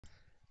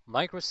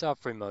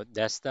Microsoft Remote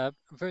Desktop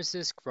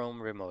versus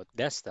Chrome Remote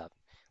Desktop.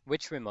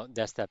 Which remote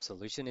desktop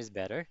solution is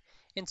better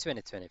in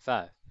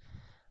 2025?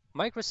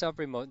 Microsoft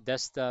Remote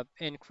Desktop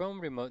and Chrome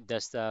Remote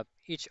Desktop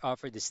each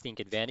offer distinct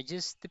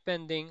advantages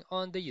depending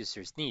on the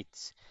user's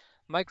needs.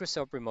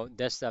 Microsoft Remote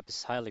Desktop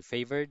is highly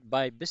favored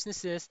by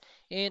businesses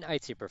and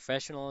IT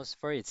professionals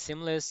for its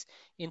seamless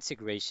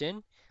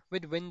integration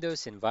with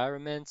Windows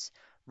environments,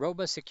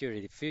 robust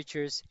security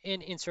features,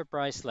 and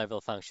enterprise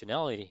level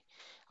functionality.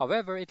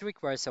 However, it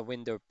requires a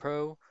Windows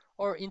Pro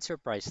or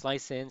Enterprise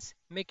license,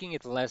 making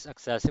it less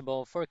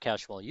accessible for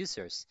casual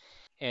users,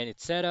 and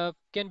its setup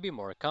can be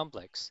more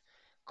complex.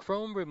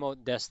 Chrome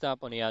Remote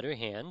Desktop, on the other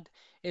hand,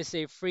 is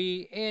a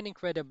free and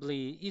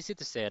incredibly easy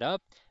to set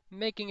up,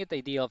 making it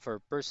ideal for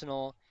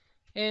personal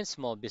and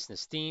small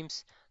business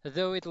teams,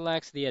 though it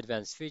lacks the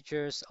advanced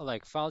features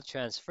like file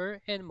transfer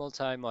and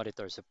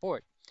multi-monitor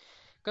support.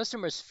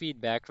 Customers'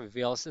 feedback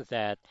reveals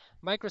that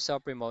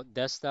Microsoft Remote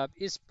Desktop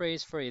is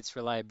praised for its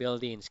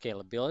reliability and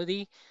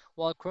scalability,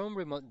 while Chrome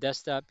Remote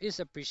Desktop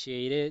is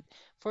appreciated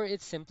for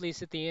its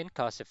simplicity and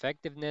cost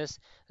effectiveness,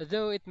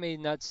 though it may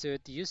not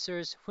suit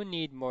users who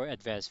need more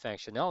advanced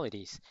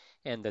functionalities.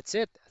 And that's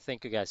it.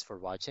 Thank you guys for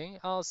watching.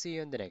 I'll see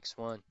you in the next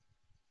one.